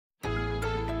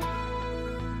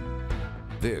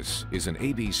This is an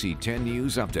ABC 10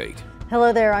 News update.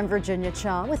 Hello there, I'm Virginia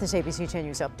Cha with this ABC 10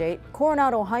 News update.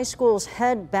 Coronado High School's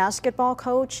head basketball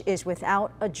coach is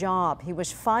without a job. He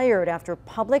was fired after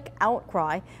public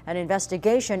outcry, an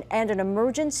investigation, and an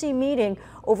emergency meeting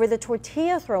over the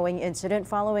tortilla throwing incident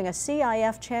following a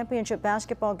CIF championship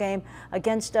basketball game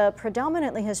against a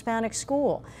predominantly Hispanic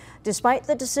school. Despite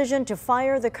the decision to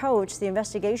fire the coach, the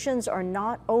investigations are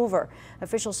not over.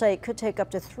 Officials say it could take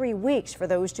up to 3 weeks for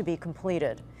those to be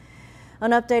completed. An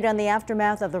update on the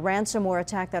aftermath of the ransomware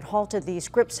attack that halted the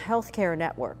Scripps Healthcare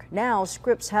network. Now,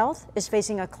 Scripps Health is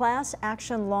facing a class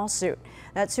action lawsuit.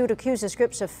 That suit accuses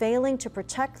Scripps of failing to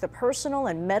protect the personal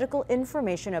and medical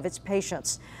information of its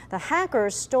patients. The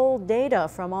hackers stole data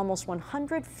from almost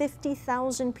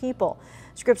 150,000 people.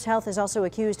 Scripps Health is also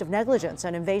accused of negligence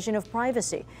and invasion of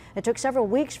privacy. It took several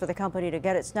weeks for the company to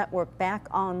get its network back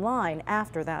online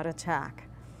after that attack.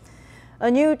 A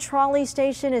new trolley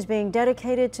station is being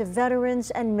dedicated to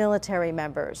veterans and military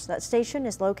members. That station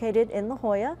is located in La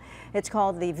Jolla. It's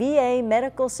called the VA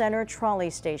Medical Center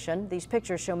Trolley Station. These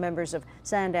pictures show members of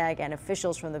SANDAG and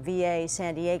officials from the VA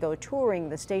San Diego touring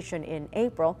the station in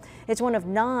April. It's one of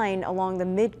 9 along the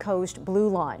Mid-Coast Blue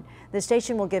Line. The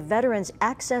station will give veterans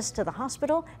access to the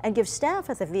hospital and give staff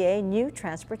at the VA new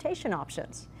transportation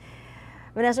options.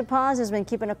 Vanessa Paz has been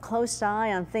keeping a close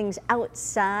eye on things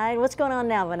outside. What's going on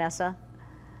now, Vanessa?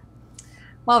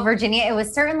 Well, Virginia, it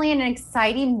was certainly an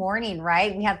exciting morning,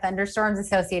 right? We had thunderstorms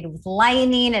associated with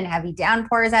lightning and heavy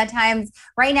downpours at times.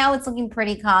 Right now, it's looking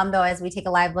pretty calm, though, as we take a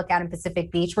live look out in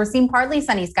Pacific Beach. We're seeing partly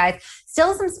sunny skies,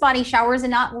 still some spotty showers,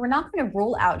 and we're not going to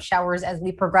rule out showers as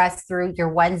we progress through your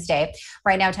Wednesday.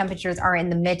 Right now, temperatures are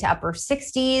in the mid to upper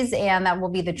 60s, and that will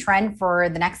be the trend for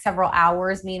the next several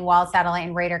hours. Meanwhile, satellite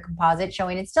and radar composite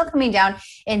showing it's still coming down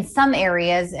in some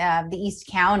areas, the East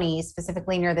County,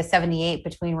 specifically near the 78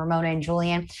 between Ramona and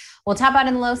Julian. We'll top out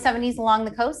in the low 70s along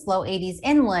the coast, low 80s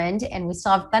inland, and we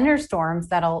still have thunderstorms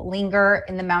that'll linger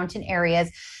in the mountain areas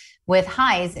with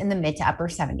highs in the mid to upper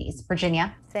 70s.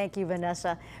 Virginia. Thank you,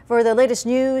 Vanessa. For the latest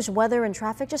news, weather, and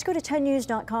traffic, just go to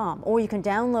 10news.com, or you can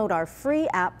download our free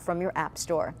app from your app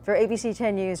store. For ABC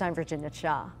 10 News, I'm Virginia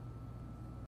Cha.